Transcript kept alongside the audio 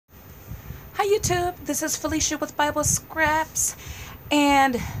Hi YouTube, this is Felicia with Bible Scraps,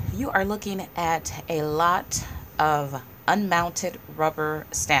 and you are looking at a lot of unmounted rubber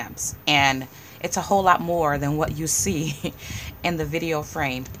stamps, and it's a whole lot more than what you see in the video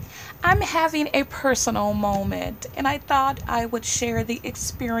frame. I'm having a personal moment, and I thought I would share the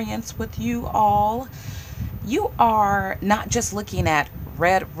experience with you all. You are not just looking at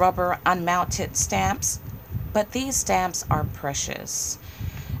red rubber unmounted stamps, but these stamps are precious.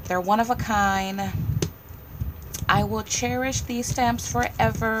 They're one of a kind. I will cherish these stamps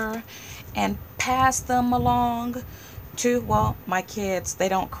forever and pass them along to, well, my kids. They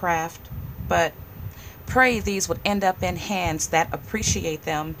don't craft, but pray these would end up in hands that appreciate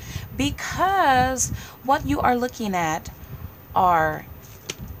them, because what you are looking at are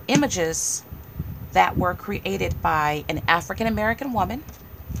images that were created by an African American woman,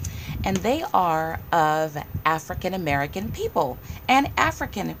 and they are of African American people and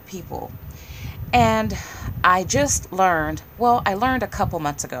African people. And I just learned, well, I learned a couple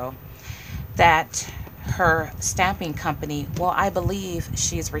months ago that her stamping company, well, I believe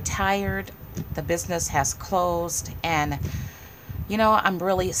she's retired, the business has closed, and I'm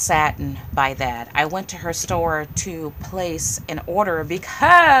really saddened by that. I went to her store to place an order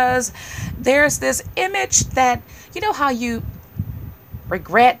because there's this image that, how you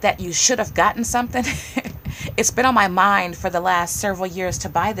regret that you should have gotten something. It's been on my mind for the last several years to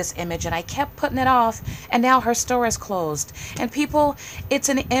buy this image, and I kept putting it off, and now her store is closed. And people, it's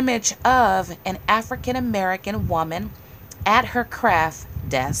an image of an African American woman at her craft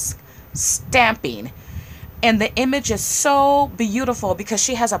desk stamping. And the image is so beautiful because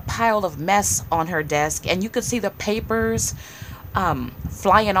she has a pile of mess on her desk, and you can see the papers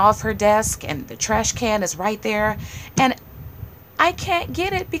flying off her desk, and the trash can is right there. And I can't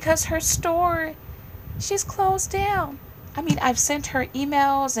get it because her store, she's closed down. I mean, I've sent her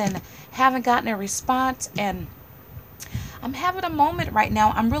emails and haven't gotten a response, and I'm having a moment right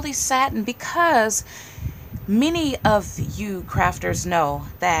now. I'm really saddened because many of you crafters know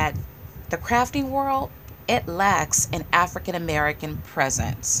that the crafting world, it lacks an African American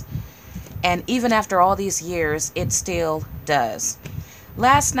presence. And even after all these years, it still does.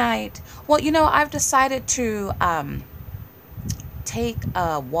 Last night, well, I've decided to take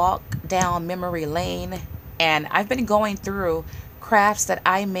a walk down memory lane, and I've been going through crafts that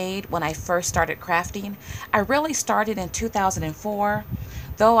I made when I first started crafting. I really started in 2004,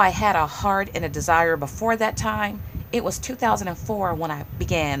 though I had a heart and a desire before that time. It was 2004 when I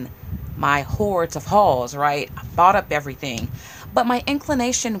began my hordes of hauls, right? I bought up everything, but my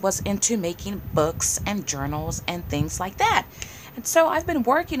inclination was into making books and journals and things like that. And so I've been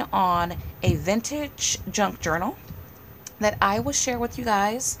working on a vintage junk journal that I will share with you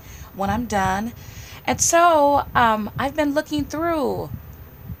guys when I'm done. And so I've been looking through,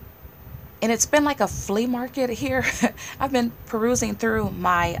 and it's been like a flea market here. I've been perusing through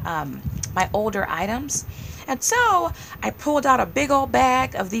my my older items, and so I pulled out a big old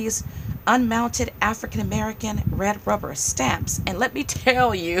bag of these unmounted African American red rubber stamps, and let me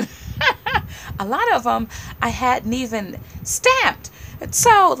tell you, a lot of them I hadn't even stamped. And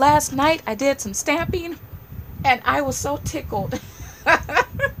so last night I did some stamping, and I was so tickled. I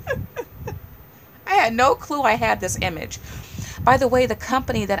had no clue I had this image. By the way, the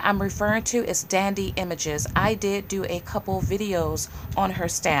company that I'm referring to is Dandee Images. I did do a couple videos on her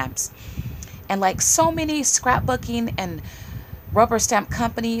stamps. And like so many scrapbooking and rubber stamp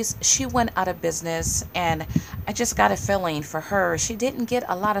companies, she went out of business, and I just got a feeling for her. She didn't get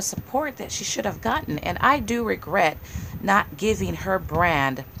a lot of support that she should have gotten, and I do regret not giving her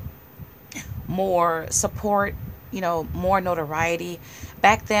brand more support, more notoriety.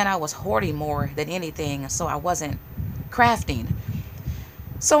 Back then I was hoarding more than anything, so I wasn't crafting.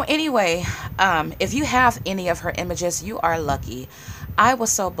 So anyway, if you have any of her images, you are lucky. I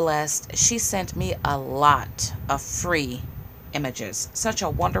was so blessed. She sent me a lot of free images. Such a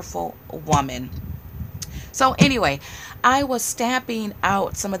wonderful woman. So anyway, I was stamping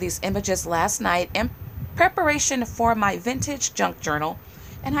out some of these images last night in preparation for my vintage junk journal,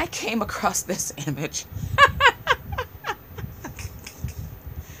 and I came across this image.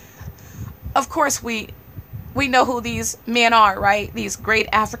 Of course, we know who these men are, right? These great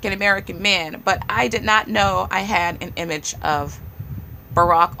African American men. But I did not know I had an image of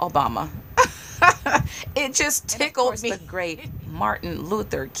Barack Obama. It just tickled me. The great Martin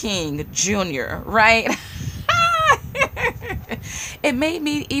Luther King Jr., right? It made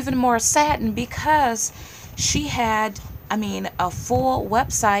me even more saddened because she had, a full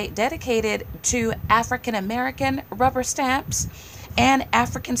website dedicated to African American rubber stamps and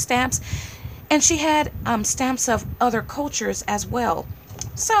African stamps. And she had stamps of other cultures as well.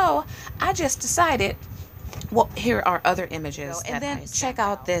 So I just decided, well, here are other images. And then check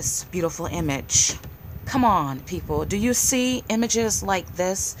out this beautiful image. Come on, people. Do you see images like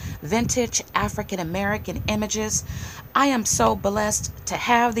this? Vintage African American images. I am so blessed to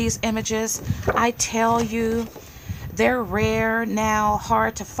have these images. I tell you, they're rare now,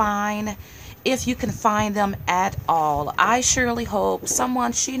 hard to find, if you can find them at all. I surely hope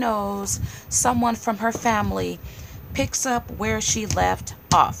someone she knows, someone from her family, picks up where she left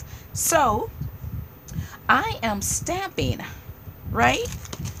off. So I am stamping, right?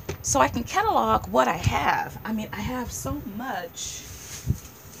 So I can catalog what I have. I mean, I have so much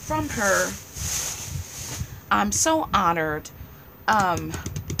from her. I'm so honored.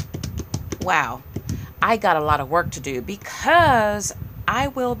 Wow. I got a lot of work to do because I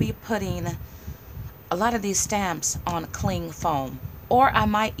will be putting a lot of these stamps on cling foam, or I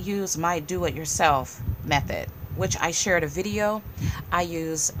might use my do-it-yourself method, which I shared a video. I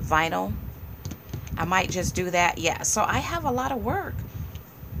use vinyl. I might just do that. Yeah, so I have a lot of work.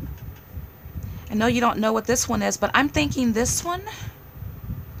 I know you don't know what this one is, but I'm thinking this one,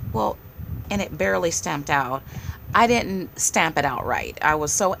 well, and it barely stamped out. I didn't stamp it out right. I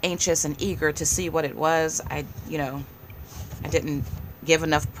was so anxious and eager to see what it was. I didn't give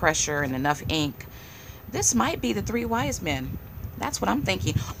enough pressure and enough ink. This might be the Three Wise Men. That's what I'm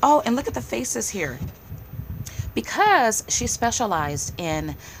thinking. Oh, and look at the faces here. Because she specialized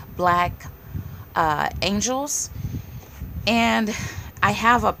in black angels, and I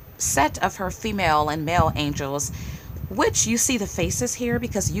have a set of her female and male angels, which you see the faces here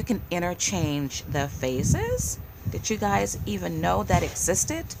because you can interchange the faces. Did you guys even know that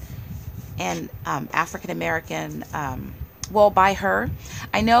existed? And African American, well, by her.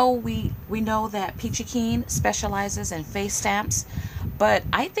 I know we know that Peachy Keen specializes in face stamps, but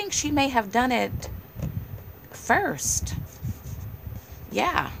I think she may have done it first.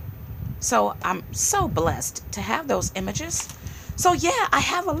 Yeah. So I'm so blessed to have those images. So yeah, I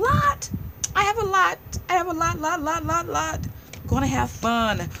have a lot. I have a lot. Gonna have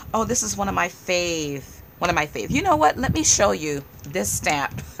fun. Oh, this is one of my fave. You know what? Let me show you this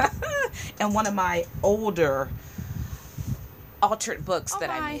stamp and one of my older altered books that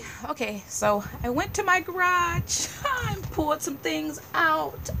I made. Okay, so I went to my garage and pulled some things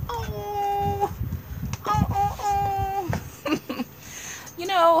out. Oh. You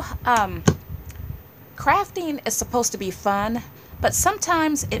know, crafting is supposed to be fun, but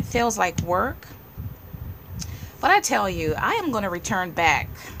sometimes it feels like work. But I tell you, I am going to return back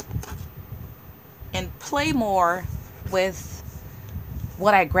and play more with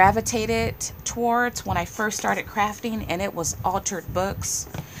what I gravitated towards when I first started crafting, and it was altered books.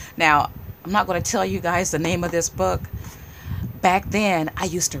 Now, I'm not going to tell you guys the name of this book. Back then, I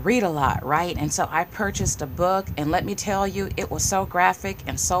used to read a lot, right? And so I purchased a book, and let me tell you, it was so graphic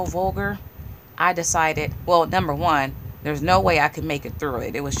and so vulgar. I decided, well, number one, there's no way I could make it through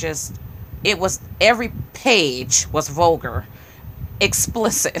it. It was every page was vulgar,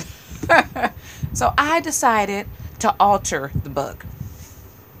 explicit. So I decided to alter the book.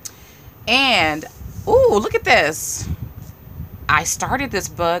 And, ooh, look at this. I started this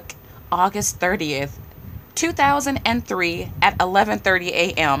book August 30th, 2003 at 11:30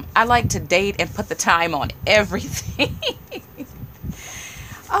 a.m. I like to date and put the time on everything.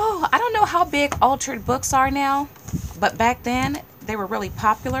 Oh, I don't know how big altered books are now, but back then they were really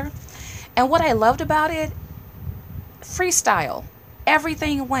popular. And what I loved about it, freestyle.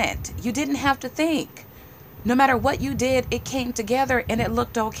 Everything went. You didn't have to think. No matter what you did, it came together and it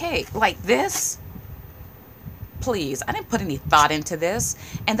looked okay. Like this. Please, I didn't put any thought into this.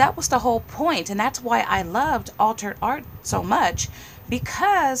 And that was the whole point. And that's why I loved altered art so much,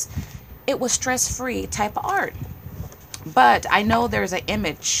 because it was stress-free type of art. But I know there's an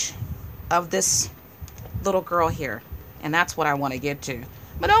image of this little girl here, and that's what I want to get to.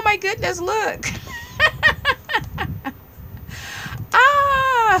 But oh my goodness, look.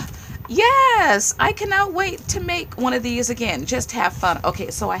 Ah, yes, I cannot wait to make one of these again. Just have fun.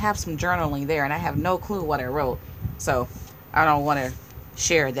 Okay, so I have some journaling there, and I have no clue what I wrote. So I don't want to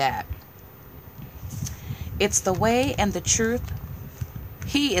share that. It's the way and the truth.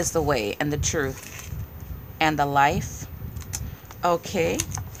 He is the way and the truth and the life. Okay.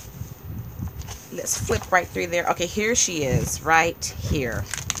 Let's flip right through there. Okay, here she is, right here.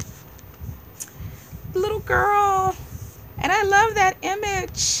 Little girl. And I love that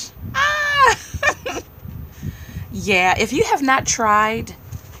image. Ah! Yeah, if you have not tried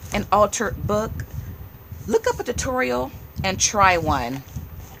an altered book, look up a tutorial and try one.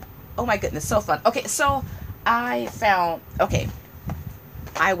 Oh my goodness, so fun. Okay, so I found, okay,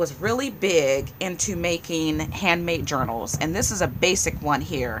 I was really big into making handmade journals, and this is a basic one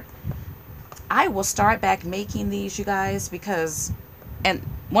here. I will start back making these, you guys, because, and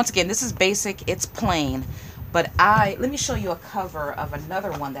once again, this is basic, it's plain, but let me show you a cover of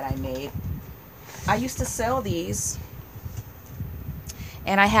another one that I made. I used to sell these,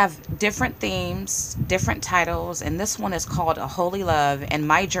 and I have different themes, different titles, and this one is called A Holy Love, and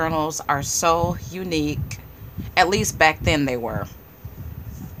my journals are so unique, at least back then they were.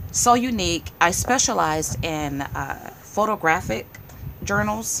 So unique. I specialized in photographic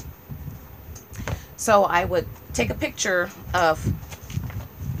journals. So I would take a picture of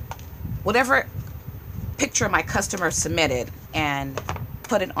whatever picture my customer submitted and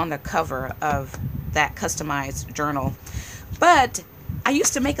put it on the cover of that customized journal. But I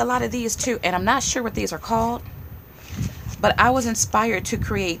used to make a lot of these too, and I'm not sure what these are called, but I was inspired to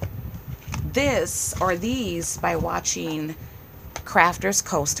create this or these by watching Crafters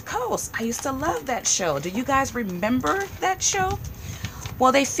Coast to Coast. I used to love that show. Do you guys remember that show?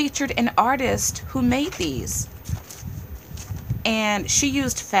 Well, they featured an artist who made these, and she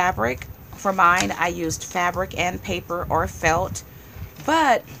used fabric. For mine, I used fabric and paper or felt,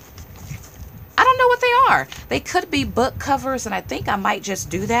 but I don't know what they are. They could be book covers, and I think I might just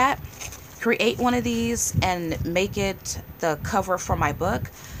do that. Create one of these and make it the cover for my book.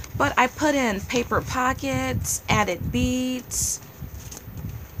 But I put in paper pockets, added beads,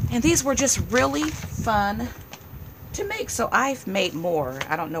 and these were just really fun to make. So I've made more.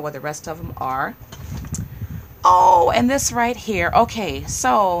 I don't know what the rest of them are. Oh, and this right here. Okay,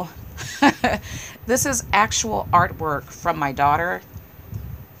 so this is actual artwork from my daughter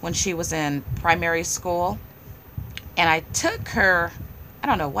when she was in primary school. And I took her, I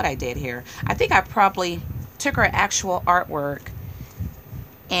don't know what I did here. I think I probably took her actual artwork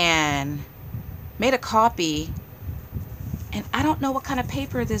and made a copy. And I don't know what kind of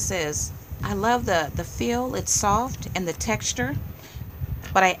paper this is. I love the feel. It's soft and the texture.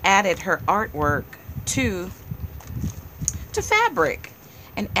 But I added her artwork to fabric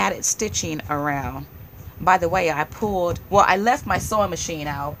and added stitching around. By the way, I left my sewing machine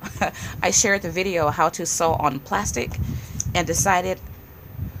out. I shared the video how to sew on plastic and decided,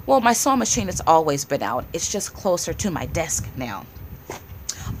 well, my sewing machine has always been out. It's just closer to my desk now.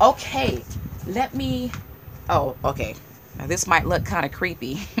 Okay, okay. Now this might look kind of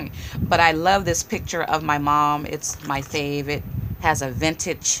creepy, but I love this picture of my mom. It's my fave. It has a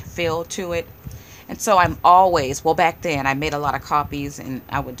vintage feel to it. And so I'm always, well, back then I made a lot of copies and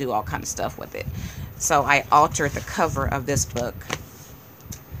I would do all kind of stuff with it. So I altered the cover of this book.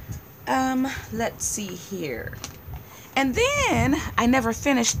 Let's see here. And then I never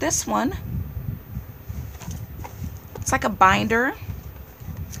finished this one. It's like a binder.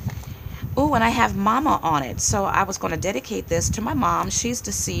 Oh, and I have Mama on it. So I was going to dedicate this to my mom. She's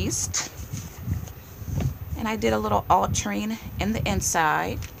deceased. And I did a little altering in the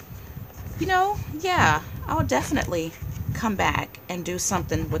inside. You know, yeah, I'll definitely come back and do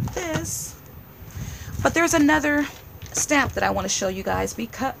something with this. But there's another stamp that I want to show you guys,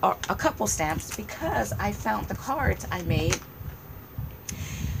 because, or a couple stamps, because I found the cards I made.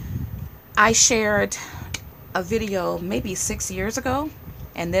 I shared a video maybe 6 years ago,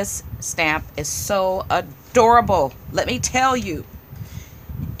 and this stamp is so adorable, let me tell you.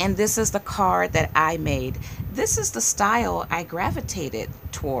 And this is the card that I made. This is the style I gravitated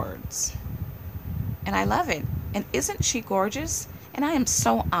towards, and I love it. And isn't she gorgeous? And I am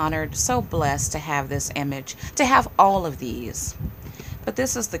so honored, so blessed to have this image, to have all of these. But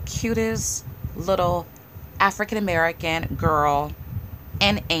this is the cutest little African-American girl,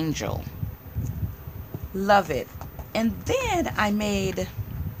 an angel. Love it. And then I made,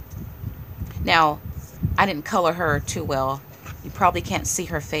 now I didn't color her too well. You probably can't see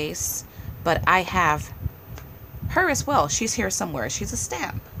her face, but I have her as well. She's here somewhere. She's a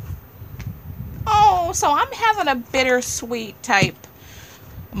stamp. Oh, so I'm having a bittersweet type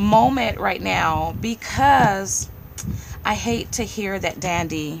moment right now, because I hate to hear that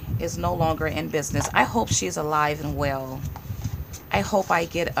Dandee is no longer in business. I hope she's alive and well. I hope I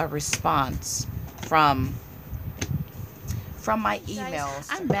get a response from my emails.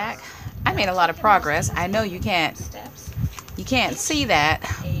 I'm back. I made a lot of progress. I know you can't see that,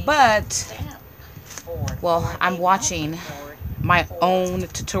 but well, I'm watching my own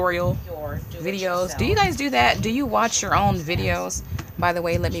tutorial videos. Do you guys do that? Do you watch your own videos? By the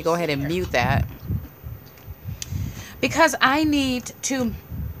way, let me go ahead and mute that, because I need to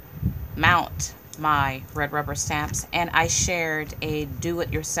mount my red rubber stamps, and I shared a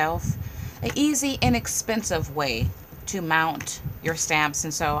do-it-yourself, an easy, inexpensive way to mount your stamps.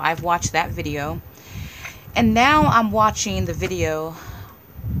 And so I've watched that video, and now I'm watching the video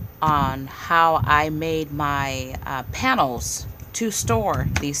on how I made my panels to store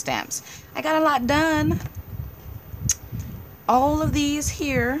these stamps. I got a lot done. All of these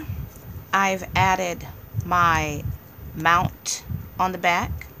here, I've added my mount on the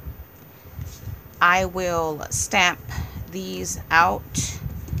back. I will stamp these out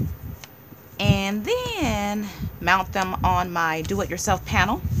and then mount them on my do-it-yourself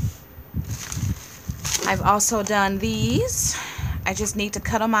panel. I've also done these. I just need to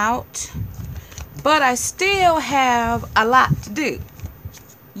cut them out, but I still have a lot to do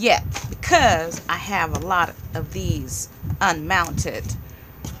yet because I have a lot of these unmounted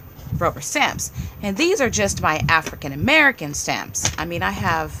rubber stamps, and these are just my African American stamps. I mean, I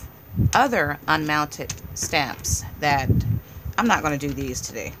have other unmounted stamps that I'm not going to do these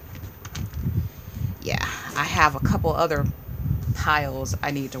today. Yeah, I have a couple other piles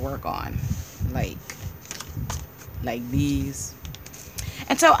I need to work on, like these.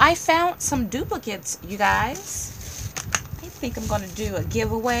 And so I found some duplicates, you guys. I think I'm going to do a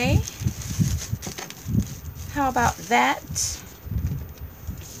giveaway. How about that?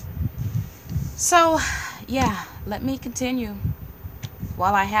 So, yeah, let me continue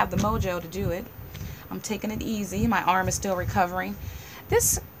while I have the mojo to do it. I'm taking it easy. My arm is still recovering.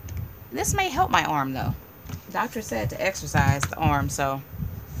 This may help my arm, though. The doctor said to exercise the arm, so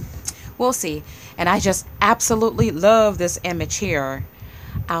we'll see. And I just absolutely love this image here.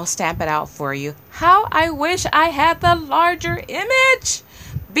 I'll stamp it out for you. How I wish I had the larger image,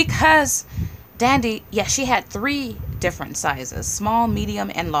 because Dandee, yeah, she had 3 different sizes: small,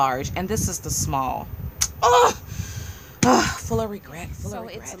 medium, and large, and this is the small. Oh, full of regret. So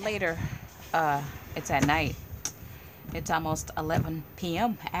it's later. It's at night. It's almost 11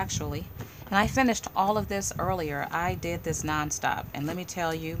 p.m. actually, and I finished all of this earlier. I did this nonstop, and let me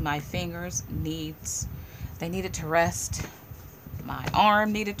tell you, my fingers needed to rest. My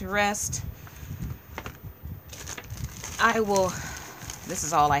arm needed to rest. This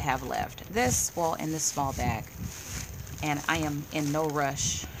is all I have left. This, well, in this small bag, and I am in no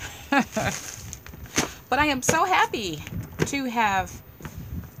rush. But I am so happy to have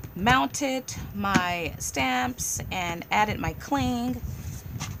mounted my stamps and added my cling.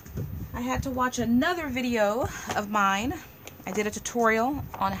 I had to watch another video of mine. I did a tutorial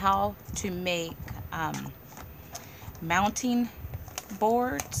on how to make mounting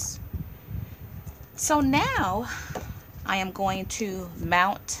boards. So now I am going to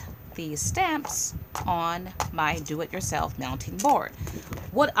mount these stamps on my do-it-yourself mounting board.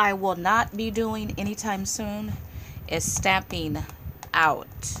 What I will not be doing anytime soon is stamping out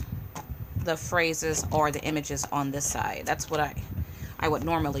the phrases or the images on this side. That's what I would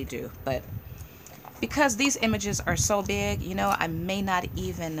normally do, but because these images are so big, you know, I may not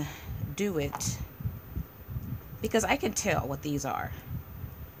even do it because I can tell what these are.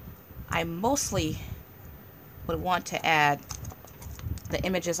 I mostly would want to add the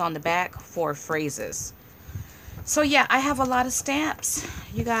images on the back for phrases. So yeah, I have a lot of stamps,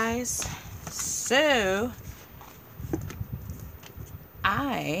 you guys. So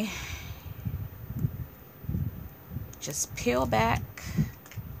I just peel back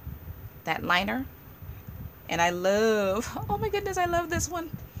that liner, and I love, oh my goodness, I love this one,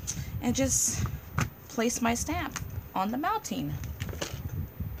 and just place my stamp on the mounting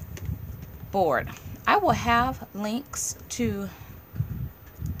board. I will have links to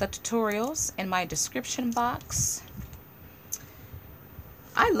the tutorials in my description box.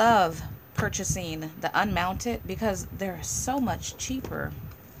 I love purchasing the unmounted because they're so much cheaper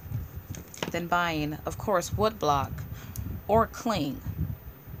than buying, of course, wood block or cling.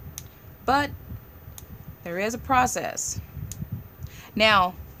 But there is a process.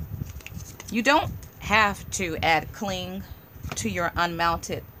 Now, you don't have to add cling to your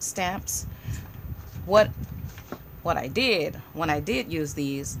unmounted stamps. What I did when I did use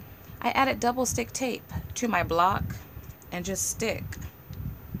these, I added double stick tape to my block and just stick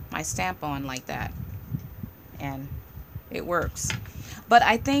my stamp on like that, and it works. But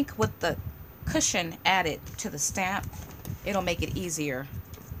I think with the cushion added to the stamp, it'll make it easier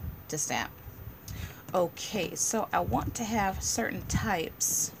to stamp. Okay, so I want to have certain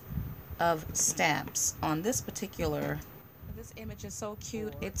types of stamps on this particular. This image is so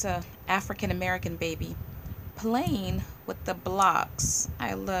cute. It's a African American baby playing with the blocks.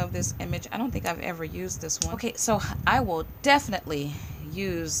 I love this image. I don't think I've ever used this one. Okay, so I will definitely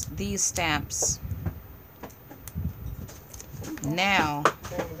use these stamps now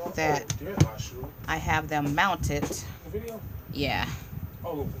that I have them mounted. Yeah.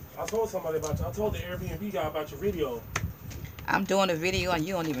 Oh, I told somebody about you. I told the Airbnb guy about your video. I'm doing a video and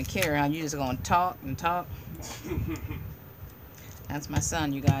you don't even care. Huh? You just gonna talk and talk. That's my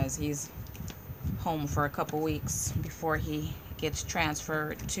son, you guys. He's home for a couple weeks before he gets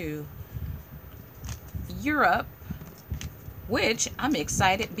transferred to Europe, which I'm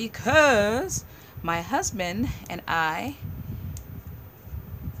excited because my husband and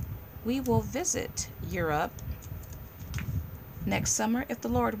we will visit Europe next summer, if the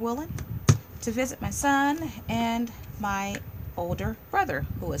Lord willing, to visit my son and my older brother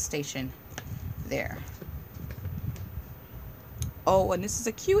who is stationed there. Oh, and this is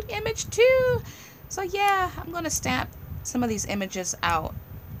a cute image too. So yeah, I'm gonna stamp some of these images out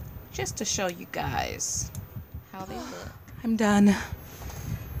just to show you guys how they look. I'm done.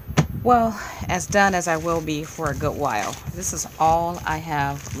 Well, as done as I will be for a good while. This is all I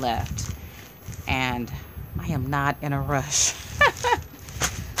have left, and I am not in a rush.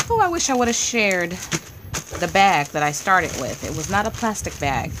 Oh, I wish I would have shared the bag that I started with. It was not a plastic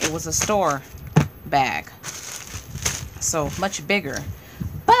bag. It was a store bag. So much bigger.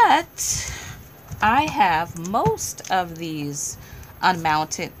 But I have most of these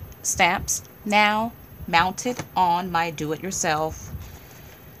unmounted stamps now mounted on my do-it-yourself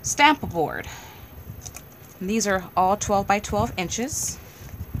stamp board. And these are all 12 by 12 inches.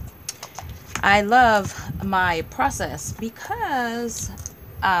 I love my process because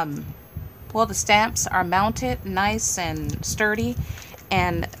well, the stamps are mounted nice and sturdy,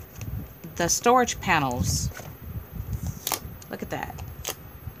 and the storage panels, look at that,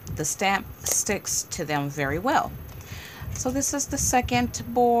 the stamp sticks to them very well. So this is the second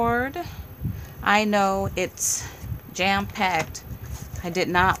board. I know it's jam-packed. I did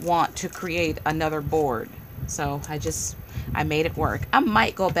not want to create another board, so I made it work. I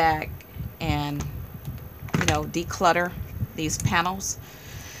might go back and, you know, declutter these panels.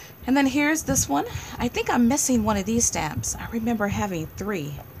 And then here's this one. I think I'm missing one of these stamps. I remember having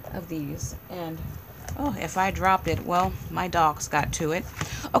 3 of these, and oh, if I dropped it, well, my dogs got to it.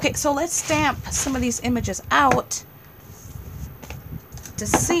 Okay, so let's stamp some of these images out to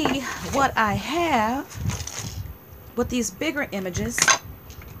see what I have. With these bigger images,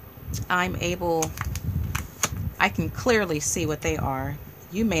 I can clearly see what they are.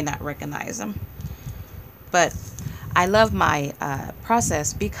 You may not recognize them, but I love my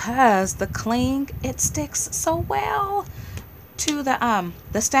process because the cling, it sticks so well to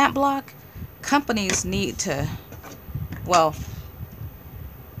the stamp block. Companies need to, well,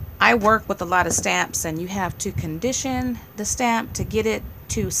 I work with a lot of stamps, and you have to condition the stamp to get it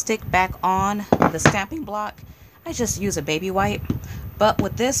to stick back on the stamping block. I just use a baby wipe, but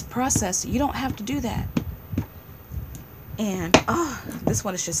with this process you don't have to do that. And oh, this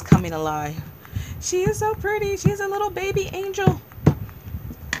one is just coming alive. She is so pretty. She's a little baby angel,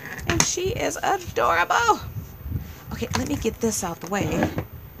 and she is adorable. Okay, let me get this out the way and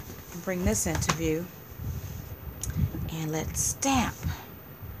bring this into view, and let's stamp.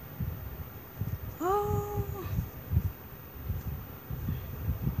 Oh,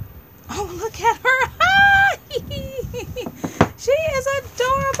 oh, look at her. She is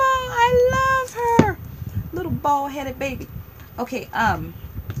adorable. I love her. Little bald-headed baby. Okay,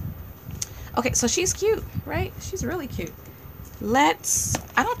 okay, so she's cute, right? She's really cute. I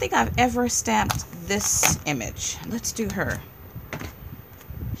don't think I've ever stamped this image. Let's do her.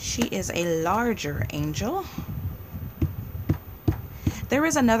 She is a larger angel. There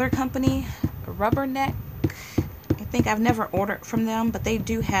is another company, Rubberneck. I think I've never ordered from them, but they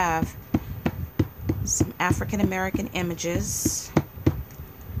do have some African American images.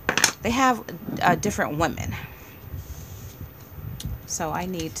 They have different women, so I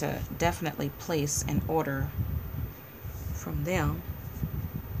need to definitely place an order from them.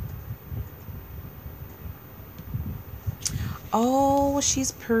 Oh,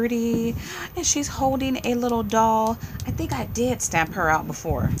 she's pretty, and she's holding a little doll. I think I did stamp her out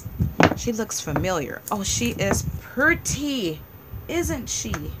before. She looks familiar. Oh, she is pretty, isn't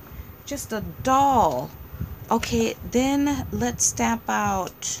she? Just a doll. Okay, then let's stamp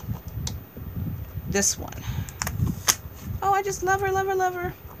out this one. Oh, I just love her, love her, love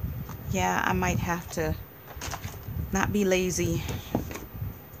her. Yeah, I might have to not be lazy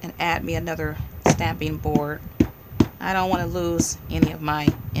and add me another stamping board. I don't want to lose any of my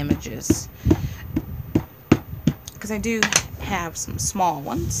images, because I do have some small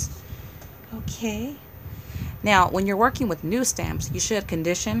ones. Okay. Now, when you're working with new stamps, you should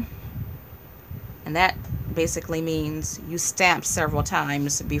condition. And that basically means you stamp several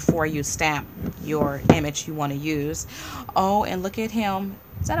times before you stamp your image you want to use. Oh, and look at him.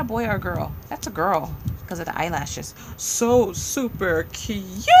 Is that a boy or a girl? That's a girl because of the eyelashes. So super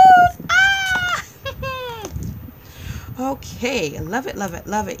cute. Ah! Okay, love it, love it,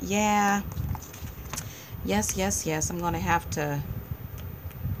 love it. Yeah. Yes, yes, yes. I'm going to have to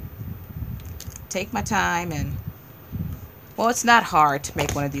take my time and, well, it's not hard to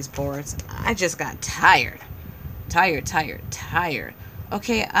make one of these boards. I just got tired. Tired.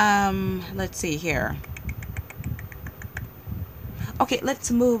 Okay, let's see here. Okay, let's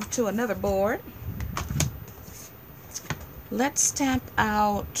move to another board. Let's stamp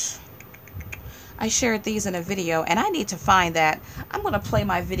out. I shared these in a video, and I need to find that. I'm going to play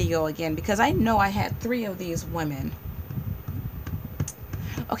my video again because I know I had 3 of these women.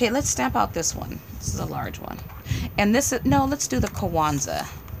 Okay, let's stamp out this one. This is a large one. And this is, no, let's do the Kwanzaa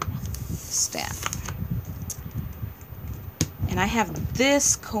stamp. And I have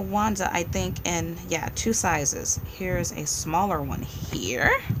this Kwanzaa, I think, in, yeah, 2 sizes. Here's a smaller one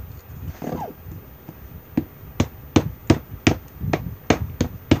here.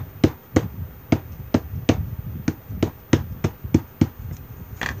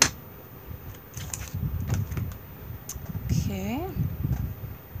 Okay.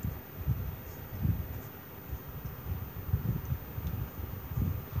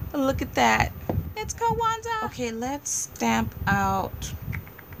 Look at that. It's Kwanzaa. Okay, let's stamp out.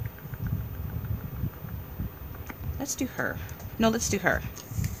 Let's do her. No, let's do her.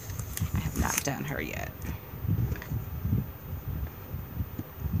 I have not done her yet.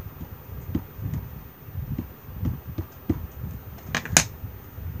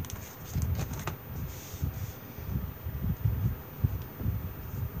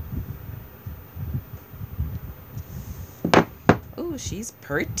 Ooh, she's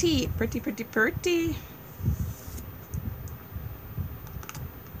pretty.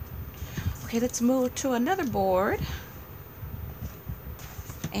 Okay, let's move to another board.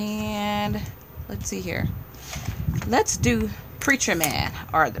 And let's see here. Let's do Preacher Man,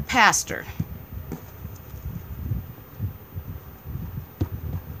 or the pastor.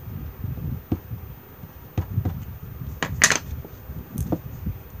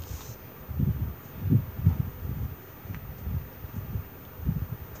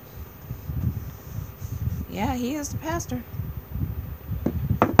 Yeah, he is the pastor.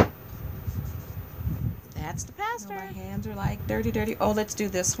 That's the pastor. Oh, my hands are like dirty. Oh, let's do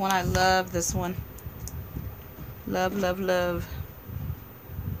this one. I love this one. Love.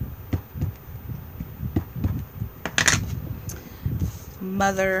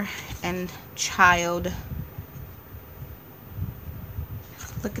 Mother and child.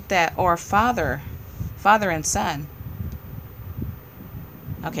 Look at that. Or father and son.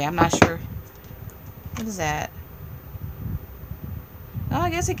 Okay, I'm not sure. What is that? Oh, I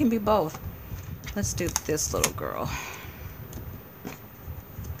guess it can be both. Let's do this little girl.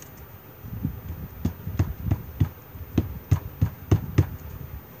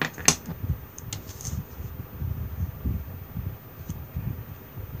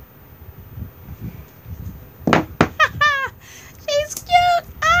 She's cute.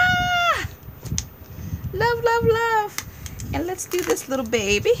 Ah! Love. And let's do this little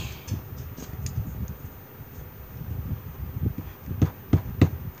baby.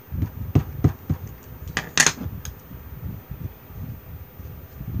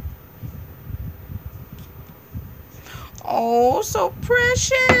 Oh, so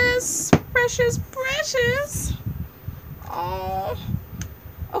precious. Precious. Oh.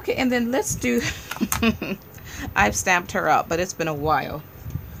 Okay, and then let's do... I've stamped her out, but it's been a while.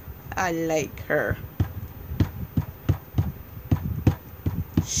 I like her.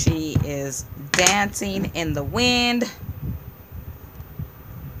 She is dancing in the wind.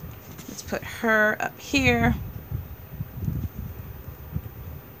 Let's put her up here.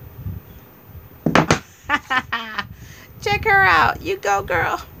 Check her out. You go,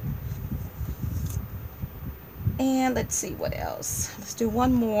 girl. And let's see what else. Let's do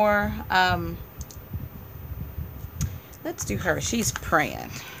one more. Let's do her. She's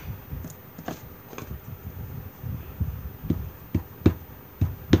praying.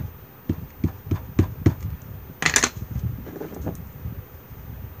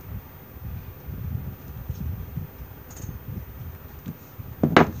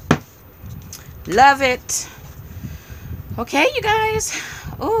 Love it. Okay, you guys.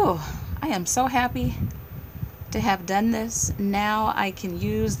 Oh, I am so happy to have done this. Now I can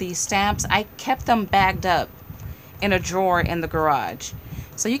use these stamps. I kept them bagged up in a drawer in the garage.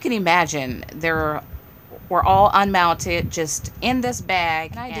 So you can imagine they were all unmounted, just in this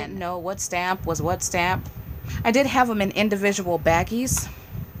bag. And I didn't know what stamp was what stamp. I did have them in individual baggies,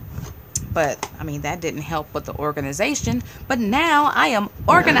 but I mean, that didn't help with the organization. But now I am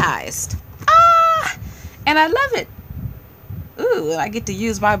organized. And I love it. Ooh, I get to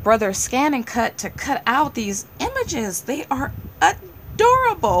use my brother's Scan and Cut to cut out these images. They are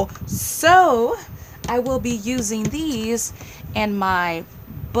adorable. So I will be using these in my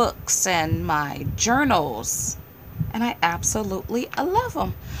books and my journals, and I absolutely love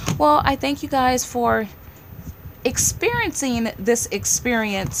them. Well, I thank you guys for experiencing this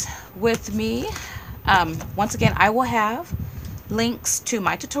experience with me. Once again, I will have links to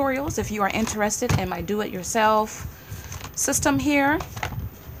my tutorials if you are interested in my do-it-yourself system here.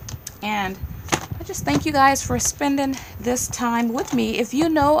 And I just thank you guys for spending this time with me. If you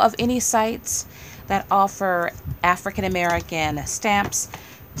know of any sites that offer African American stamps,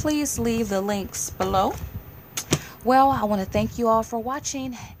 please leave the links below. Well, I want to thank you all for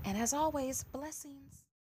watching, and as always, blessings.